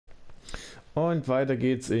Und weiter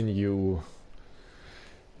geht's in Hue.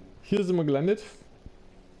 Hier sind wir gelandet.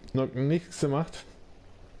 Noch nichts gemacht.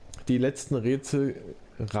 Die letzten Rätsel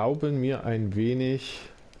rauben mir ein wenig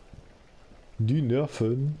die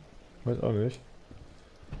Nerven. Weiß auch nicht.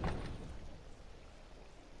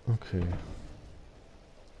 Okay.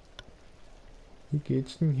 Wie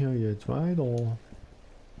geht's denn hier jetzt weiter?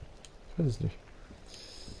 Ich weiß es nicht.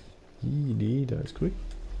 Nee, da ist grün.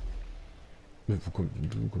 Wo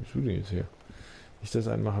kommst du denn jetzt her? Wenn ich das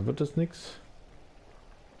einmache, wird das nichts.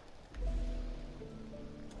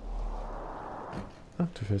 Ach,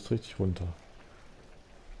 du fährst richtig runter.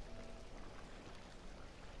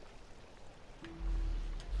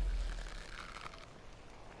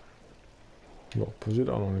 Ja, passiert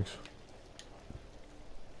auch noch nichts.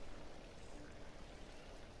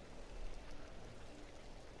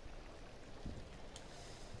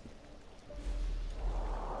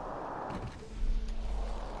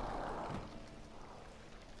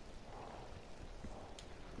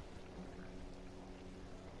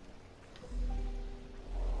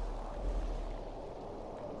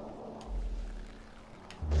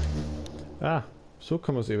 Ah, so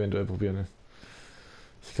kann man es eventuell probieren.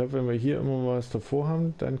 Ich glaube, wenn wir hier immer was davor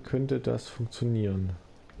haben, dann könnte das funktionieren.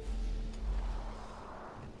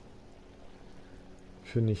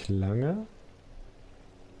 Für nicht lange.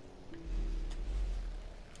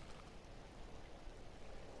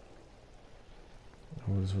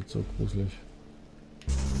 Aber das wird so gruselig.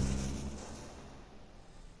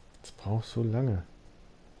 Das braucht so lange.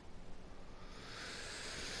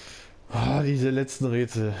 Ah, diese letzten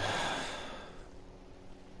Rätsel.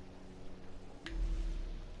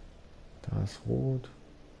 Da ist rot,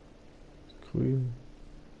 ist grün.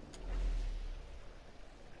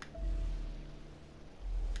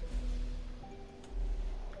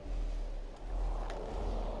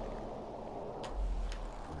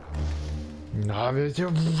 Na,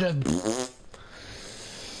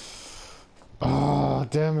 ah,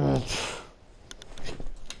 damn it.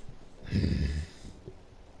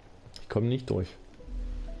 Ich komme nicht durch.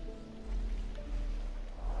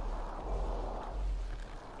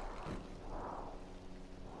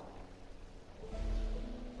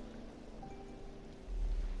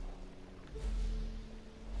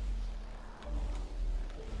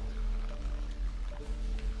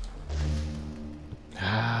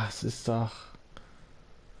 Ah, es ist doch...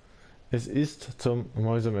 Es ist zum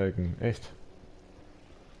Mäusemelken, echt.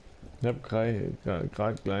 Ich habe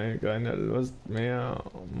gerade keine Lust mehr.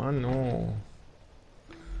 Oh Mann, oh.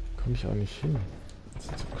 Komme ich auch nicht hin. Das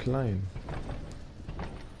ist zu klein.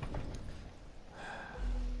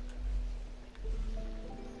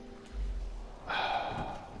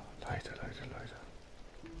 Leute.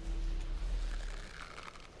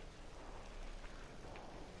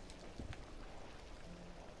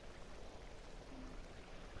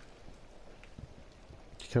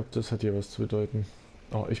 Ich glaube, das hat hier was zu bedeuten.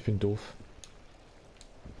 Oh, ich bin doof.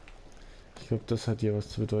 Ich glaube, das hat hier was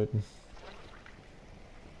zu bedeuten.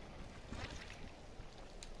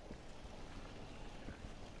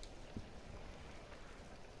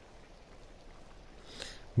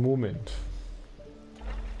 Moment.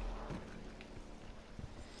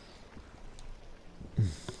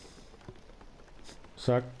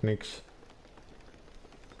 Sagt nix.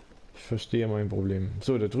 Ich verstehe mein Problem.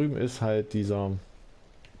 So, da drüben ist halt dieser...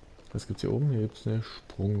 Was gibt's hier oben? Hier gibt's eine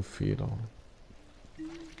Sprungfeder.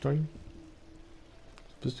 Nein.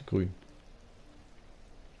 Jetzt bist du grün.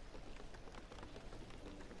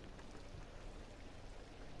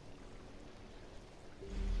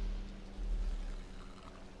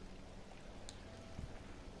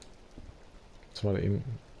 Das war da eben...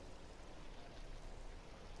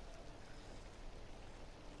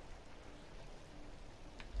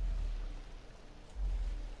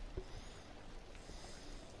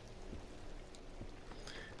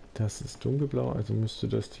 Das ist dunkelblau, also müsste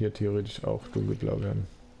das hier theoretisch auch dunkelblau werden.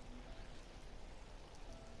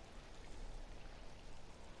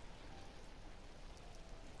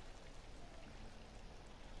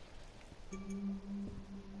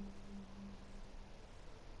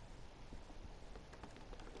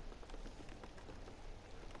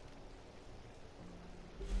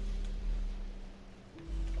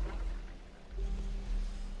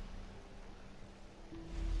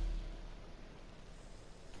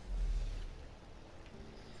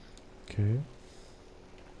 Okay.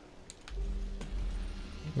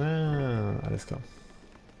 Ah, alles klar.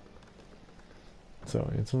 So,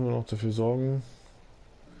 jetzt müssen wir noch dafür sorgen,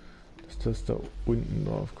 dass das da unten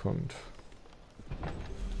drauf kommt.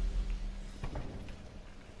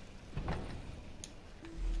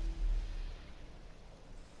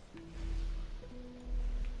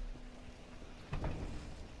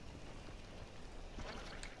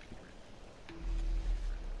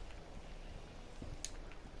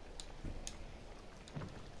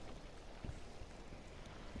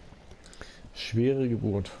 schwere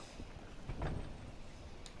Geburt.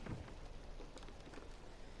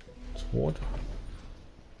 Das Rot.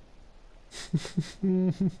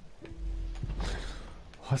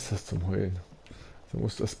 Was ist das zum Heulen? So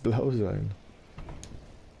muss das blau sein.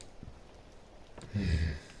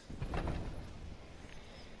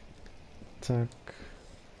 Zack.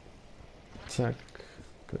 Zack.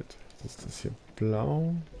 Gut. Jetzt ist das hier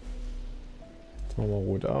blau. Jetzt machen wir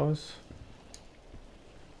rot aus.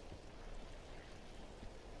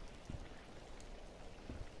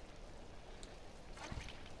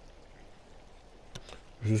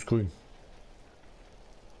 Es ist grün.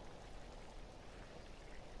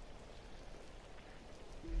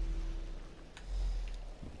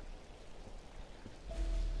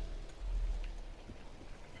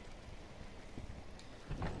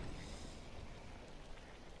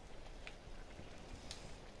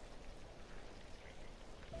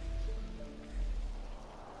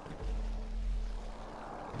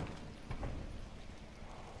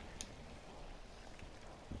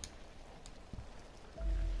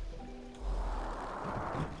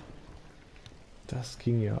 Das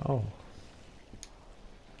ging ja auch.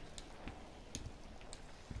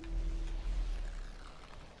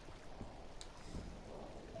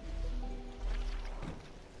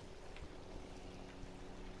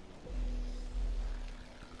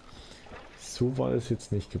 So war es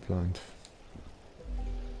jetzt nicht geplant.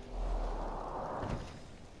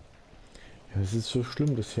 Ja, es ist so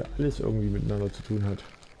schlimm, dass hier alles irgendwie miteinander zu tun hat.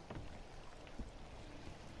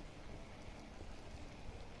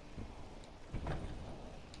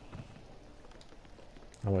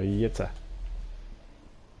 Aber jetzt.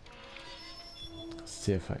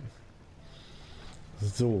 Sehr fein.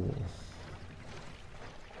 So.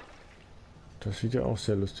 Das sieht ja auch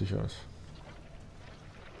sehr lustig aus.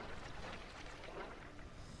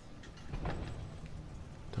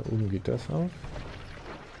 Da oben geht das auf.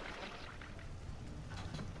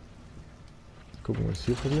 Gucken, was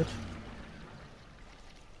hier passiert.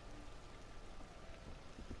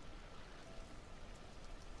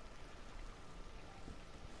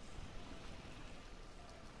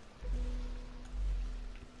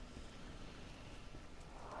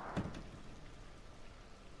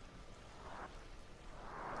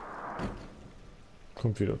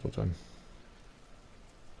 Kommt wieder dort an.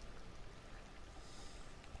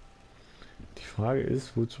 Die Frage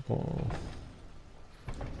ist, wozu braucht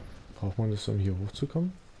man das, um hier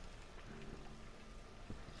hochzukommen?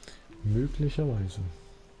 Möglicherweise.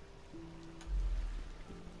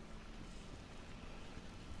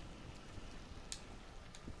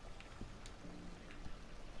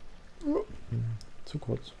 Zu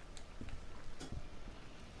kurz.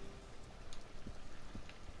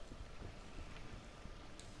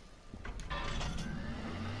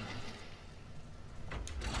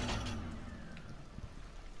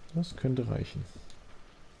 Das könnte reichen.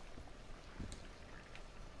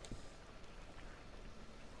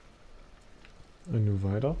 Und nun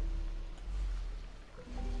weiter.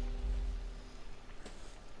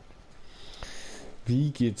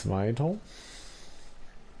 Wie geht's weiter?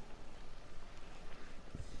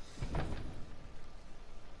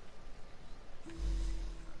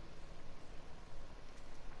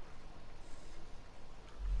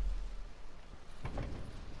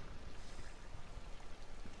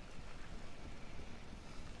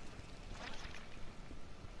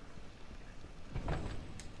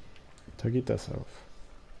 Da geht das auf.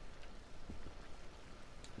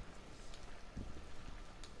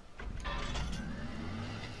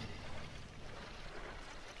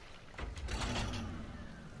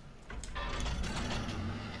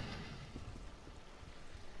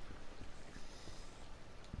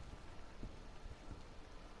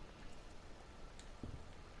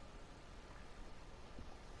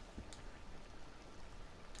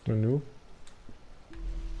 Und nun?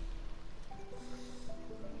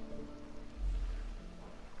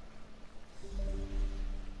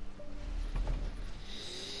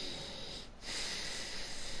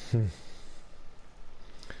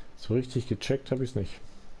 So richtig gecheckt habe ich es nicht.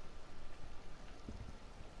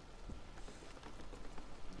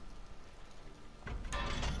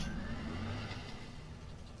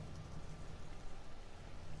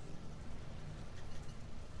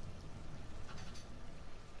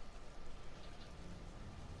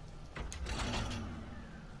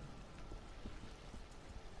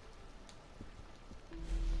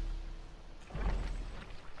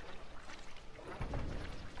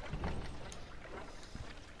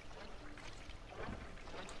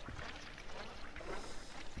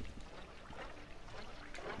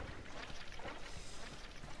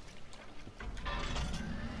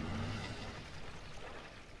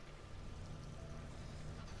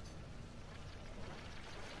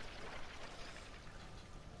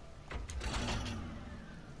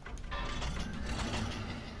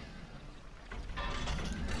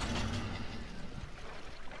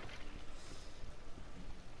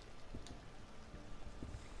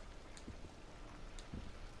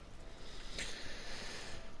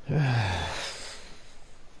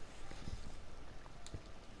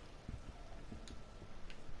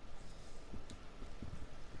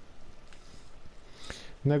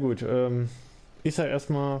 Na gut, ich sag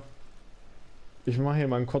erstmal, ich mache hier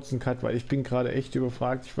mal einen kurzen Cut, weil ich bin gerade echt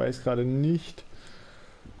überfragt. Ich weiß gerade nicht,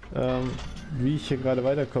 wie ich hier gerade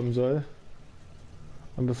weiterkommen soll.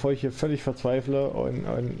 Und bevor ich hier völlig verzweifle und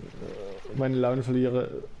meine Laune verliere,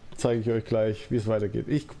 zeige ich euch gleich, wie es weitergeht.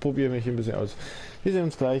 Ich probiere mich ein bisschen aus. Wir sehen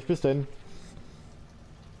uns gleich. Bis dann.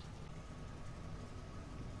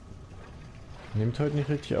 Nimmt heute nicht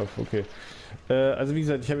richtig auf. Okay. Also wie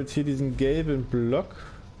gesagt, ich habe jetzt hier diesen gelben Block.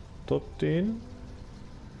 Dort den.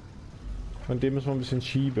 Und den müssen wir ein bisschen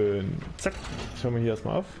schieben. Zack. Schauen wir hier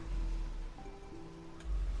erstmal auf.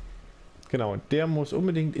 Genau, der muss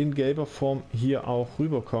unbedingt in gelber Form hier auch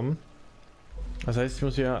rüberkommen. Das heißt, ich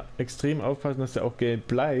muss ja extrem aufpassen, dass der auch gelb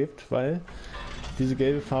bleibt, weil diese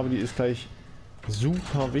gelbe Farbe, die ist gleich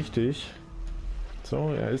super wichtig.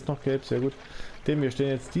 So, er ist noch gelb, sehr gut. Denn wir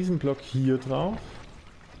stellen jetzt diesen Block hier drauf.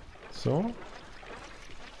 So.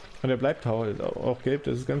 Und er bleibt auch gelb,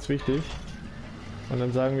 das ist ganz wichtig. Und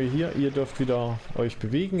dann sagen wir hier, ihr dürft wieder euch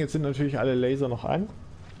bewegen. Jetzt sind natürlich alle Laser noch an.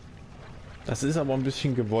 Das ist aber ein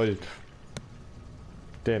bisschen gewollt.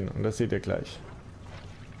 Denn, und das seht ihr gleich.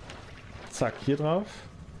 Zack, hier drauf.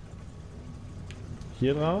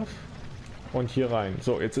 Hier drauf. Und hier rein.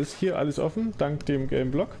 So, jetzt ist hier alles offen, dank dem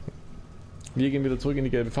gelben Block. Wir gehen wieder zurück in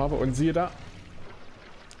die gelbe Farbe und siehe da.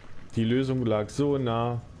 Die Lösung lag so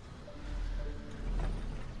nah.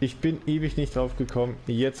 Ich bin ewig nicht drauf gekommen.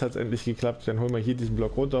 Jetzt hat es endlich geklappt. Dann holen wir hier diesen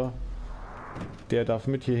Block runter. Der darf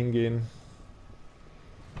mit hier hingehen.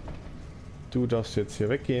 Du darfst jetzt hier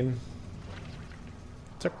weggehen.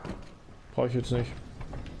 Zack. Brauche ich jetzt nicht.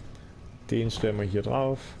 Den stellen wir hier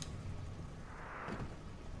drauf.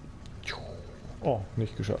 Oh,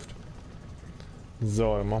 nicht geschafft.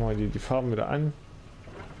 So, dann machen wir die Farben wieder an.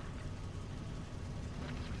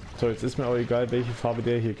 So, jetzt ist mir auch egal, welche Farbe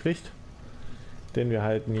der hier kriegt. Denn wir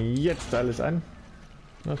halten jetzt alles an.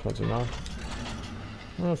 Das war zu nah.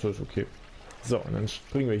 Das ist okay. So, und dann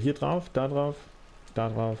springen wir hier drauf, da drauf, da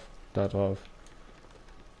drauf, da drauf.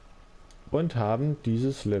 Und haben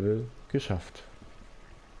dieses Level geschafft.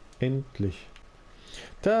 Endlich.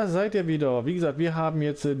 Da seid ihr wieder. Wie gesagt, wir haben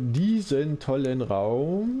jetzt diesen tollen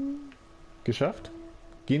Raum geschafft.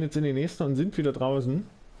 Gehen jetzt in den nächsten und sind wieder draußen.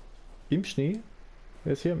 Im Schnee.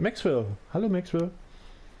 Wer ist hier? Maxwell. Hallo Maxwell.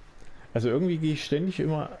 Also irgendwie gehe ich ständig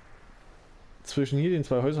immer zwischen hier den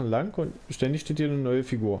zwei Häusern lang und ständig steht hier eine neue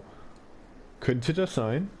Figur. Könnte das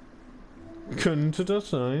sein? Könnte das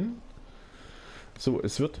sein? So,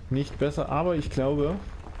 es wird nicht besser, aber ich glaube,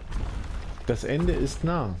 das Ende ist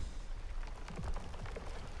nah.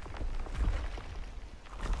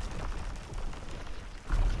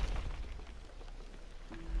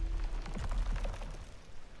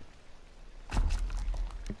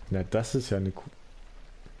 Na, das ist ja eine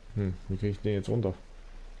wie kriege ich den jetzt runter?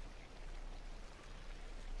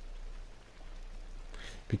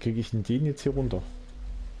 Wie kriege ich denn den jetzt hier runter?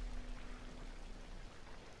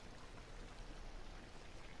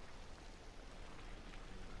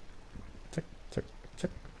 Zack, zack,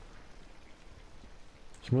 zack.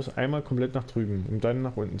 Ich muss einmal komplett nach drüben, um dann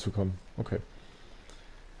nach unten zu kommen. Okay.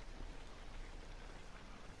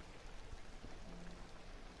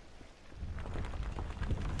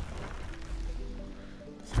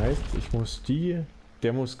 Das heißt, ich muss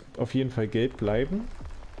der muss auf jeden Fall gelb bleiben.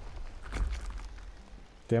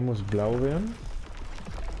 Der muss blau werden.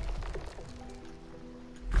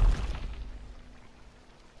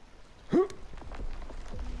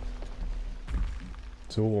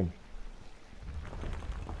 So rum.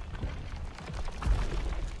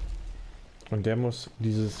 Und der muss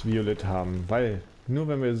dieses Violett haben, weil nur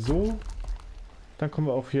wenn wir so, dann kommen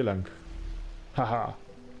wir auch hier lang. Haha.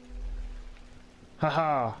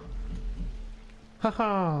 Haha.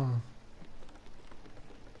 Haha.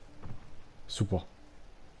 Super.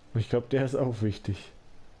 Und ich glaube, der ist auch wichtig.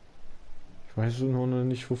 Ich weiß nur noch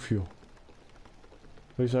nicht wofür.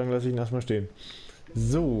 Würde ich sagen, lasse ich ihn erstmal stehen.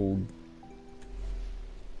 So.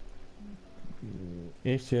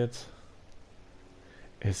 Echt jetzt?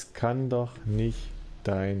 Es kann doch nicht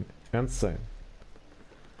dein Ernst sein.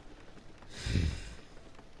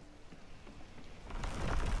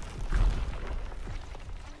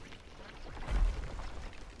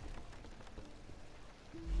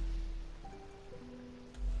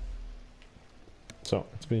 So,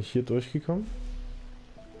 jetzt bin ich hier durchgekommen.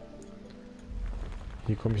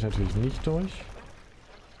 Hier komme ich natürlich nicht durch.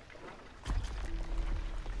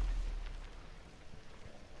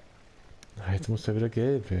 Jetzt muss der wieder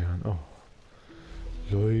gelb werden. Oh.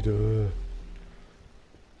 Leute.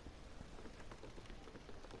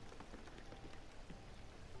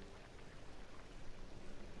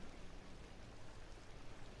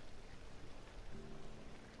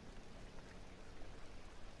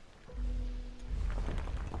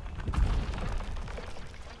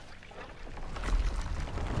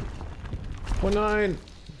 Oh nein!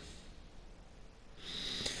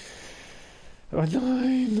 Oh nein,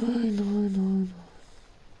 nein, nein, nein.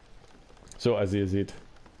 So, also ihr seht.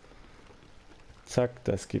 Zack,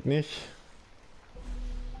 das geht nicht.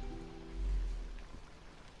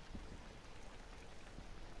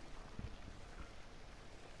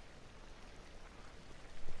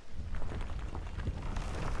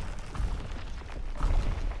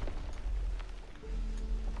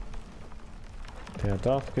 Der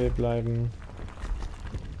darf gelb bleiben.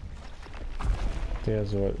 Der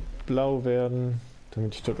soll blau werden,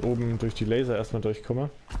 damit ich dort oben durch die Laser erstmal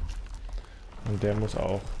durchkomme. Und der muss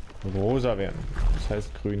auch rosa werden. Das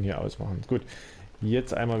heißt grün hier ausmachen. Gut,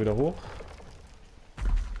 jetzt einmal wieder hoch.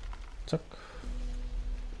 Zack.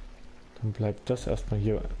 Dann bleibt das erstmal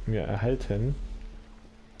hier mir erhalten.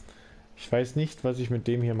 Ich weiß nicht, was ich mit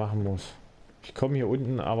dem hier machen muss. Ich komme hier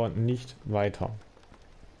unten aber nicht weiter.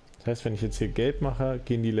 Das heißt, wenn ich jetzt hier gelb mache,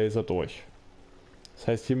 gehen die Laser durch. Das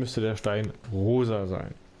heißt, hier müsste der Stein rosa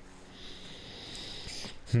sein.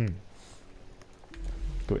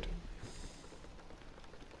 Gut.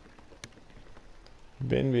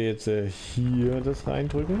 Wenn wir jetzt hier das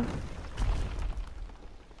reindrücken.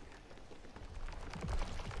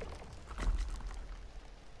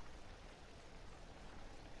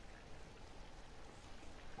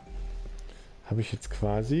 Habe ich jetzt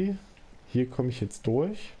quasi, hier komme ich jetzt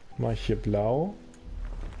durch, mache ich hier blau,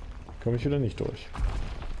 komme ich wieder nicht durch.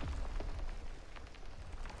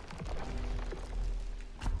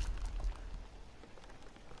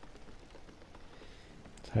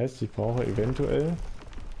 Das heißt, ich brauche eventuell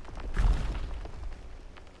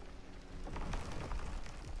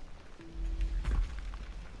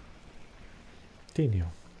den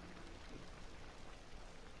hier.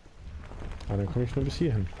 Aber dann komme ich nur bis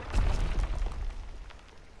hierhin.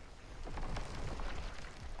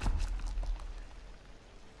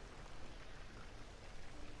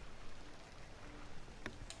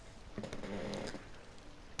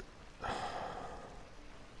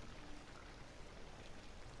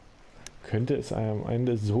 Könnte es am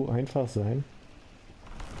Ende so einfach sein?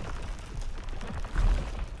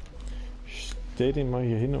 Ich stell den mal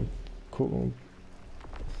hier hin und gucken.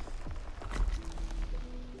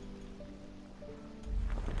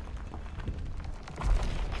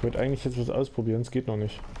 Ich wollte eigentlich jetzt was ausprobieren, es geht noch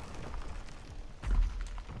nicht.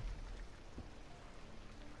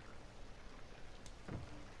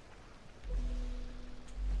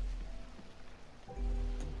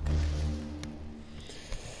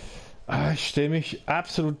 Ich stelle mich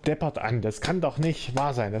absolut deppert an. Das kann doch nicht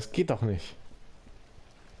wahr sein. Das geht doch nicht.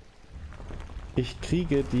 Ich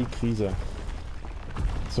kriege die Krise.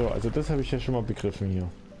 So, also das habe ich ja schon mal begriffen hier.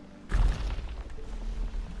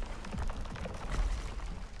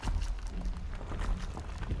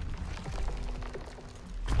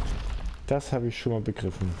 Das habe ich schon mal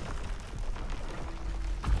begriffen.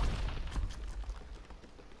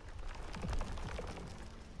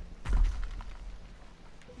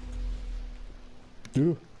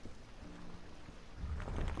 Du.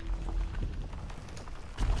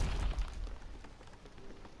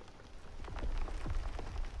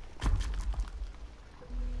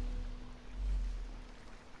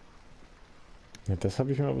 Ja, das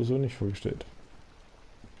habe ich mir aber so nicht vorgestellt.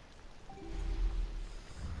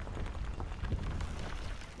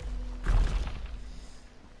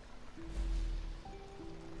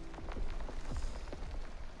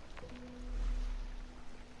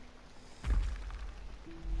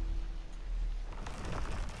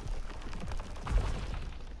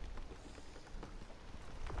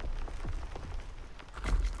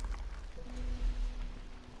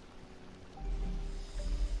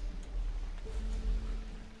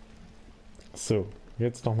 So,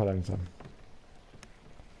 jetzt noch mal langsam.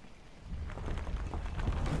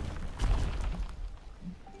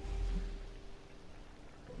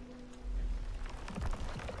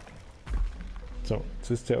 So,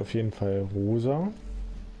 jetzt ist der auf jeden Fall rosa. Und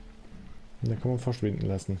den kann man verschwinden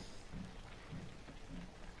lassen.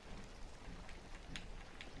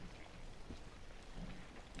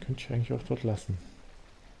 Könnte ich eigentlich auch dort lassen.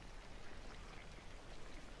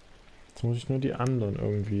 Jetzt muss ich nur die anderen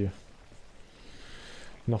irgendwie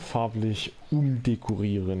noch farblich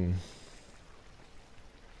umdekorieren.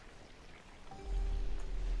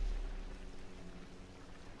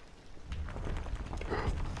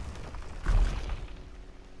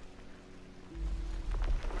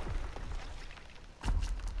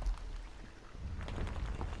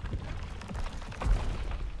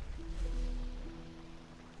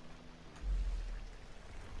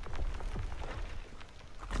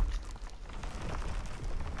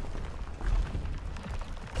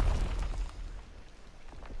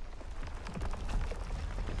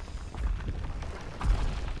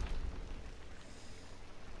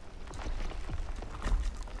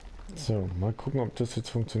 So, mal gucken, ob das jetzt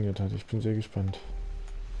funktioniert hat. Ich bin sehr gespannt.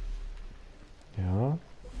 Ja.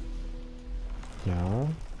 Ja.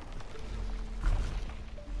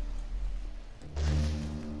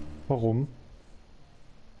 Warum?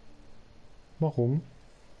 Warum?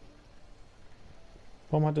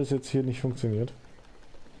 Warum hat das jetzt hier nicht funktioniert?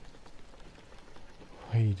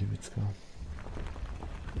 Hey, die Witzka.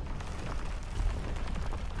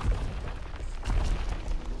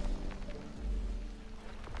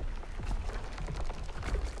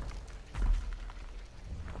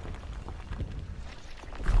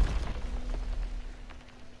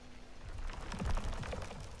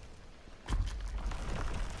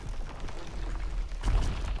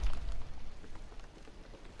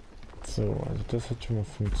 So, also das hat schon mal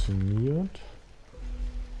funktioniert.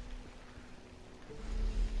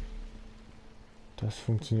 Das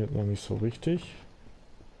funktioniert noch nicht so richtig.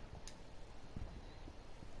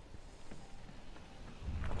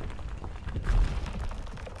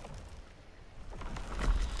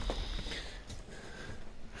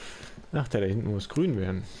 Ach, der da hinten muss grün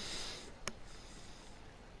werden.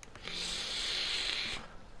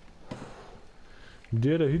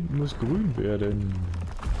 Der da hinten muss grün werden.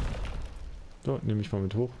 So, nehme ich mal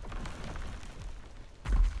mit hoch.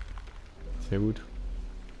 Sehr gut.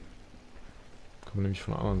 Kommen nämlich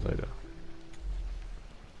von der anderen Seite.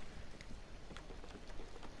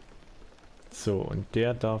 So, und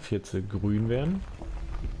der darf jetzt grün werden.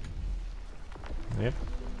 Ne.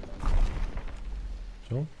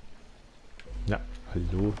 So. Ja,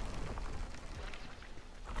 hallo.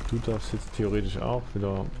 Du darfst jetzt theoretisch auch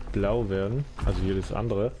wieder blau werden. Also jedes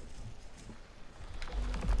andere.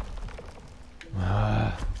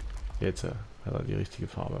 Ah, jetzt hat er die richtige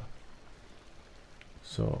Farbe.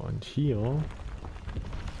 So, und hier.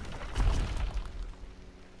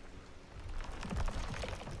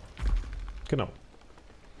 Genau.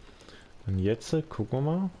 Und jetzt gucken wir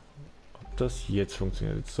mal, ob das jetzt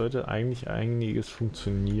funktioniert. Jetzt sollte eigentlich einiges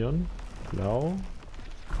funktionieren. Blau.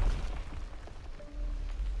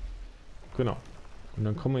 Genau. Und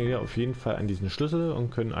dann kommen wir hier auf jeden Fall an diesen Schlüssel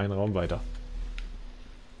und können einen Raum weiter.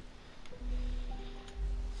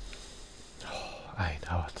 Oh, ein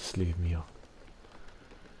hartes Leben hier.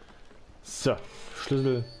 So,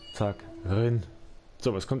 Schlüssel, zack, rein.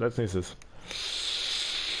 So, was kommt als nächstes?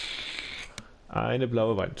 Eine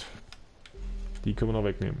blaue Wand. Die können wir noch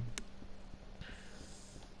wegnehmen.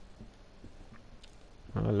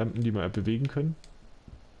 Lampen, die wir bewegen können.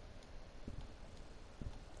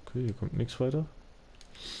 Okay, hier kommt nichts weiter.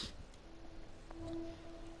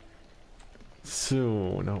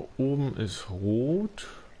 So, nach oben ist rot.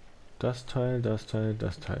 Das Teil, das Teil,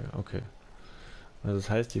 das Teil. Okay. Also das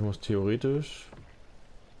heißt, ich muss theoretisch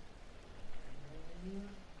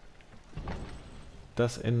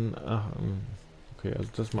das in... Ach, okay, also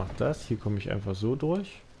das macht das. Hier komme ich einfach so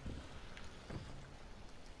durch.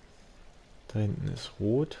 Da hinten ist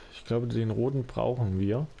rot. Ich glaube, den roten brauchen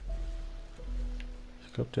wir.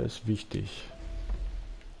 Ich glaube, der ist wichtig.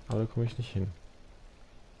 Aber da komme ich nicht hin.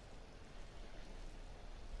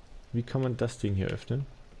 Wie kann man das Ding hier öffnen?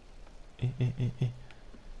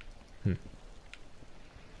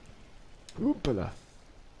 Uppala.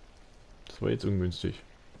 Das war jetzt ungünstig.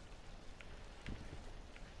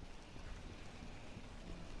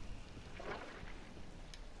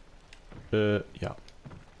 Ja.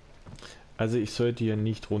 Also ich sollte hier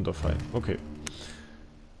nicht runterfallen. Okay.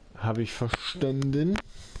 Habe ich verstanden.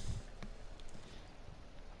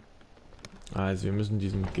 Also wir müssen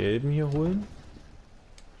diesen gelben hier holen.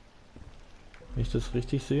 Wenn ich das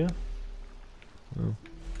richtig sehe. Ja,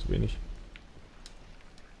 zu wenig.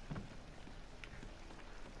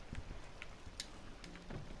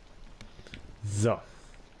 So.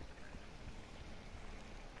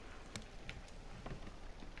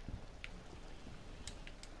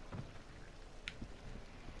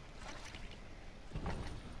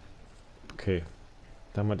 Okay.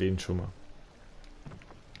 Da haben wir den schon mal.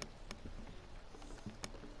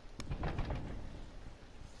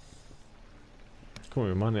 Guck mal,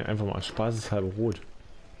 wir machen ja einfach mal spaßeshalber rot.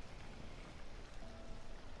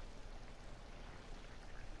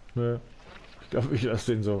 Nö. Ich glaube, ich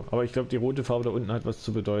lasse den so. Aber ich glaube, die rote Farbe da unten hat was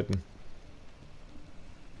zu bedeuten.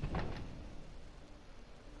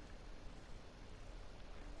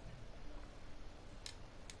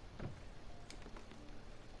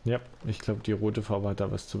 Ja, ich glaube, die rote Farbe hat da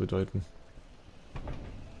was zu bedeuten.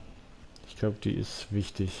 Ich glaube, die ist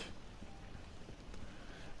wichtig.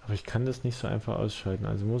 Aber ich kann das nicht so einfach ausschalten.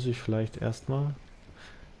 Also muss ich vielleicht erstmal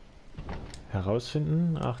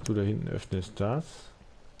herausfinden. Ach du, da hinten öffnest das.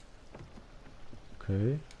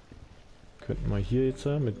 Okay. Könnten wir hier jetzt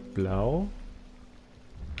mit Blau.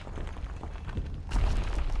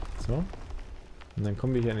 So. Und dann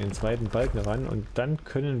kommen wir hier an den zweiten Balken ran und dann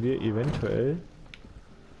können wir eventuell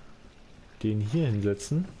den hier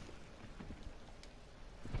hinsetzen.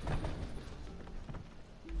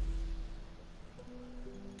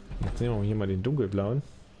 Jetzt nehmen wir hier mal den dunkelblauen,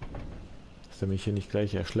 dass er mich hier nicht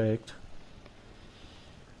gleich erschlägt.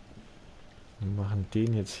 Wir machen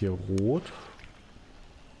den jetzt hier rot.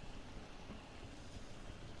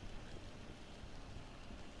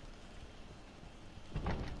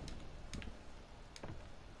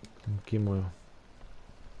 Dann gehen wir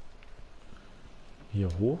hier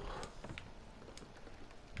hoch.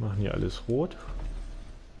 Machen hier alles rot.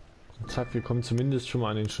 Und zack, wir kommen zumindest schon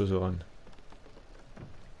mal an den Schlüssel ran.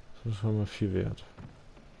 Das ist schon mal viel wert.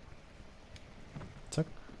 Zack.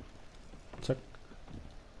 Zack.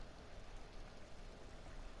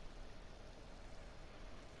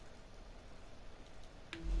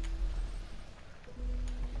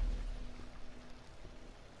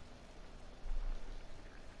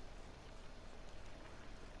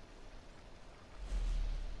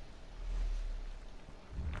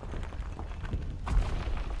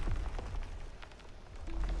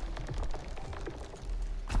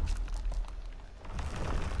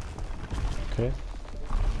 Okay.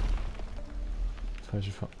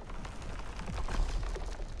 Falsche Farbe.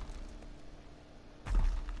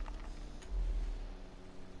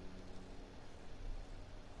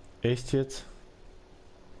 Echt jetzt?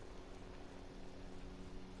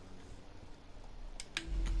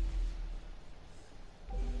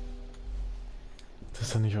 Das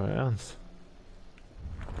ist doch nicht euer Ernst.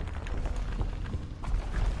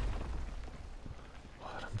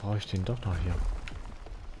 Boah, dann brauche ich den doch noch hier.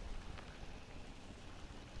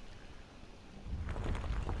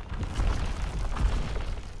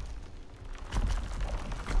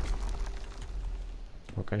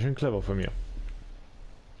 War ganz schön clever von mir.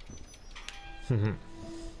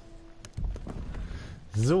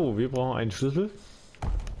 So, wir brauchen einen Schlüssel.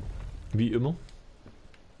 Wie immer.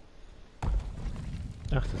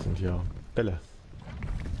 Ach, das sind ja Bälle.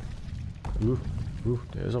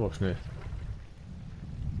 Der ist aber schnell.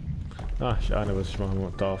 Ah, ich ahne, was ich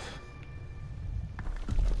machen darf.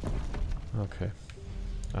 Okay.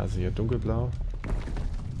 Also hier dunkelblau.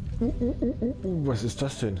 Was ist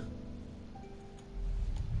das denn?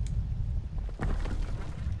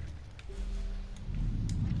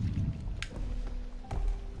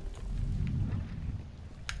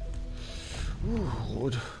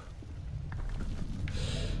 Rot.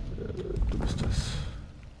 Du bist das.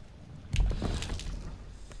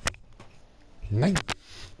 Nein!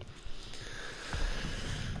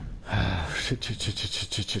 Shit.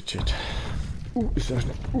 Ist der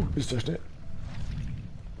schnell. Ist der schnell.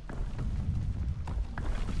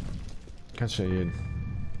 Ganz schnell hier hin.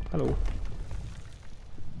 Hallo.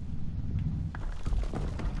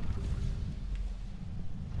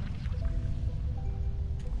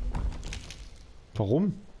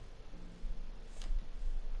 Warum?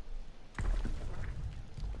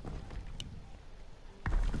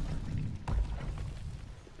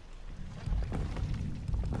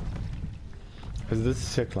 Also das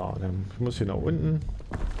ist ja klar. Dann muss ich nach unten.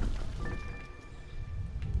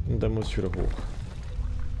 Und dann muss ich wieder hoch.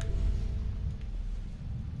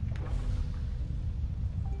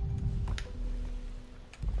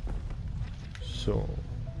 So.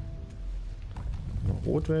 Mal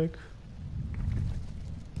rot weg.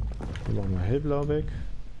 Dann machen wir hellblau weg.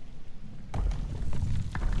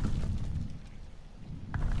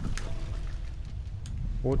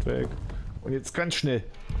 Rot weg. Und jetzt ganz schnell.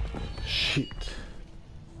 Shit.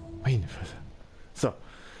 Meine Fresse. So.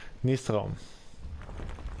 Nächster Raum.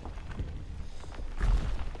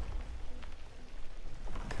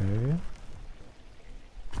 Okay.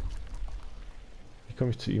 Wie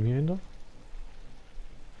komme ich zu ihm hier hinter?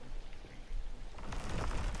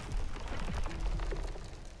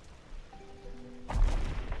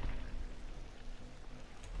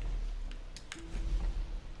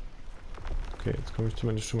 Okay, jetzt komme ich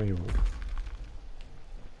zumindest schon mal hier hoch.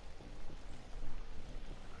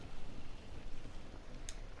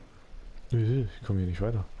 Ich komme hier nicht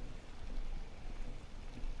weiter.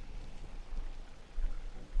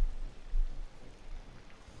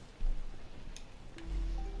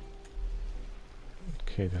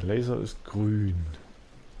 Okay, der Laser ist grün.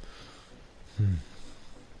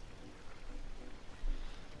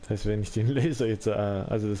 Das heißt, wenn ich den Laser jetzt,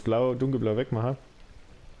 also das Blau, dunkelblau wegmache,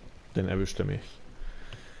 dann erwischt er mich.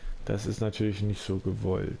 Das ist natürlich nicht so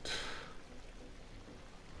gewollt.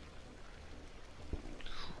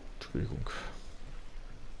 Entschuldigung.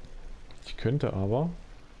 Ich könnte aber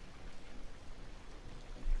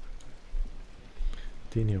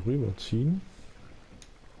den hier rüberziehen.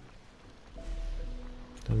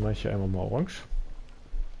 Dann mache ich hier einmal mal orange.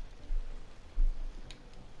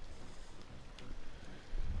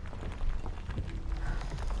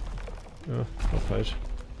 Ja, war falsch.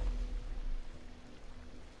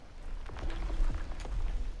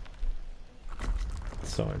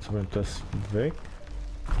 So, jetzt haben wir das weg.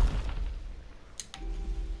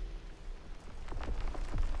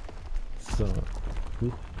 So.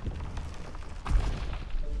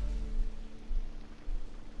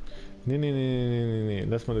 Nee.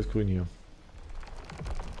 Lass mal das Grün hier.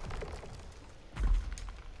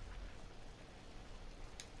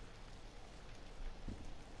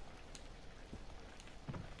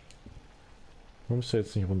 Warum ist der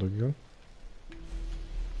jetzt nicht runtergegangen?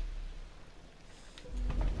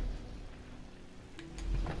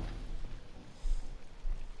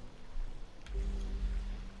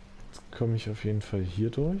 Jetzt komme ich auf jeden Fall hier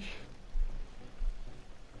durch.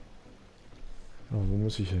 Aber wo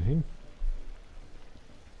muss ich denn hin?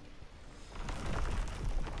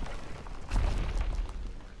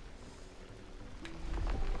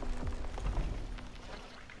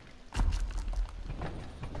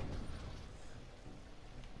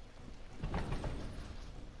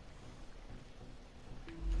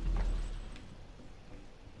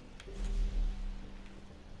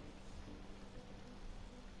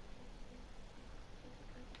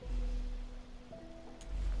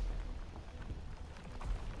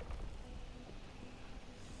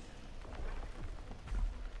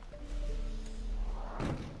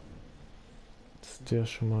 Der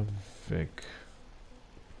schon mal weg.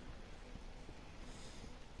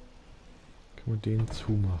 Kann man den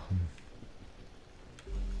zumachen.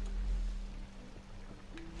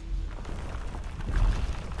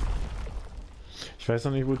 Ich weiß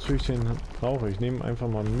noch nicht, wozu ich den brauche. Ich nehme einfach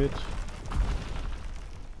mal mit.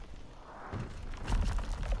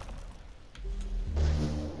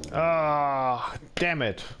 Ah, damn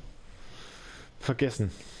it.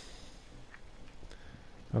 Vergessen.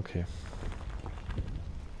 Okay.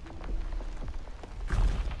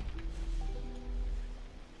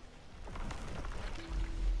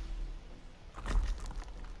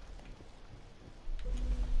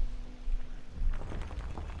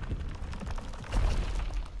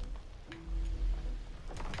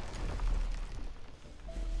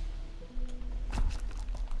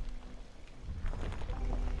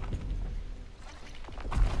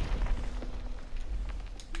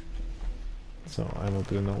 So, einmal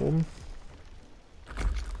bitte nach oben.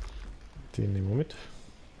 Den nehmen wir mit.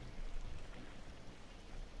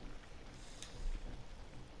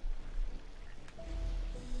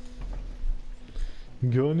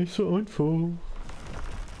 Gar nicht so einfach.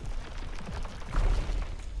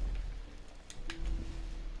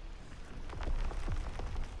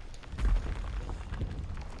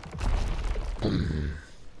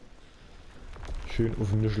 Schön auf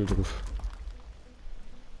den Nischel drauf.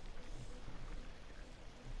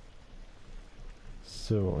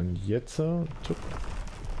 So, und jetzt...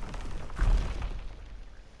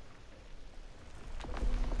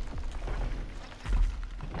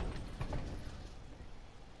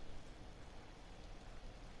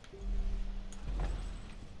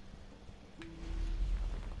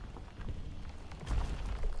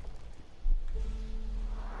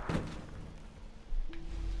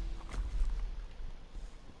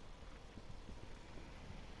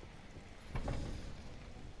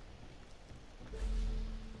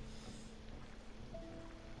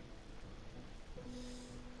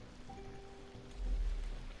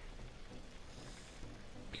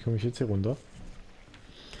 Wie komme ich jetzt hier runter?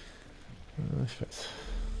 Ich weiß.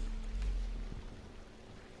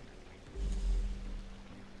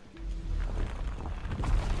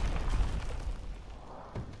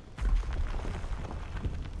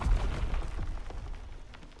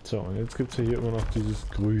 So, und jetzt gibt es ja hier immer noch dieses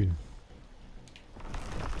Grün.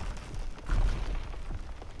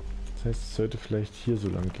 Das heißt, es sollte vielleicht hier so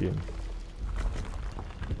lang gehen.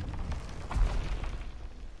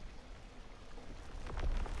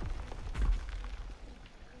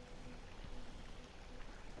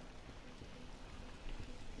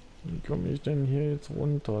 Wie komme ich denn hier jetzt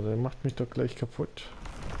runter? Der macht mich doch gleich kaputt.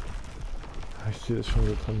 Ich sehe das schon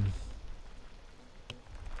gekommen.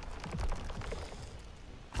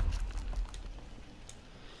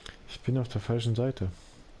 Ich bin auf der falschen Seite.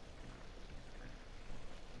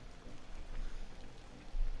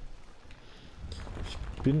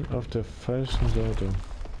 Ich bin auf der falschen Seite.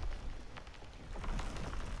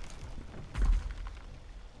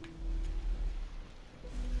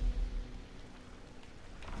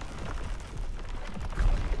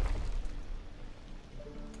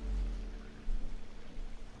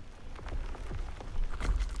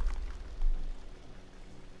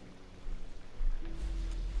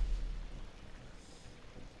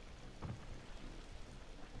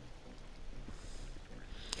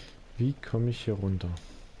 Wie komme ich hier runter?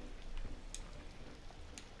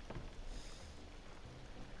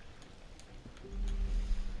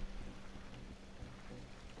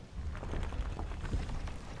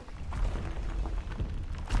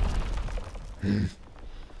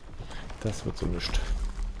 Das wird so nicht.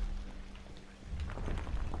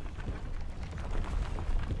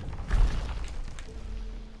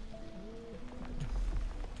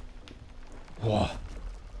 Boah.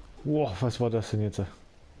 Boah, was war das denn jetzt?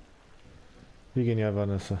 Wie genial war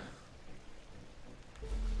das?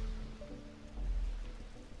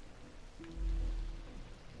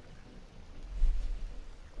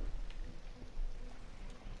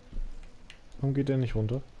 Warum geht der nicht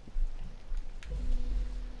runter?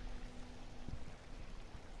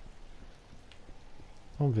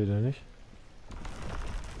 Warum will der nicht?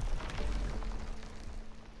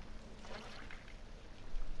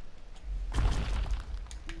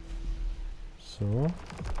 So.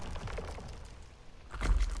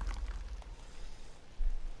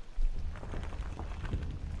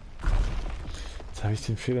 Jetzt habe ich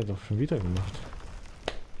den Fehler doch schon wieder gemacht.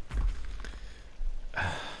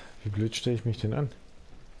 Wie blöd stelle ich mich denn an?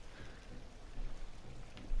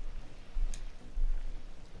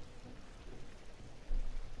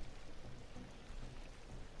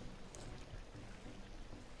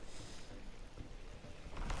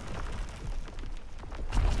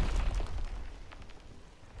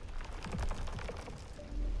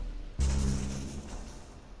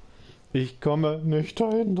 Ich komme nicht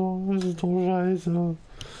dahinter, das ist doch scheiße.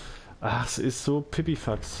 Ach, es ist so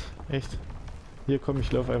Pipifax. Echt. Hier komm,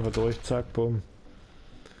 ich laufe einfach durch, zack, bumm.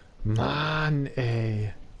 Mann,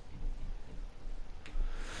 ey.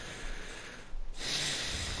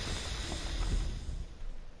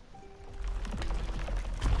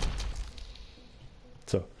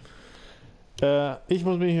 So. Ich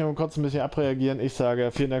muss mich hier kurz ein bisschen abreagieren. Ich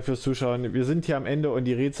sage vielen Dank fürs Zuschauen. Wir sind hier am Ende und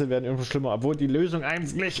die Rätsel werden immer schlimmer, obwohl die Lösung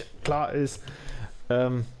eigentlich klar ist.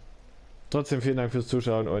 Trotzdem vielen Dank fürs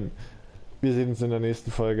Zuschauen und wir sehen uns in der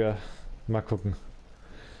nächsten Folge. Mal gucken.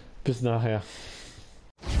 Bis nachher.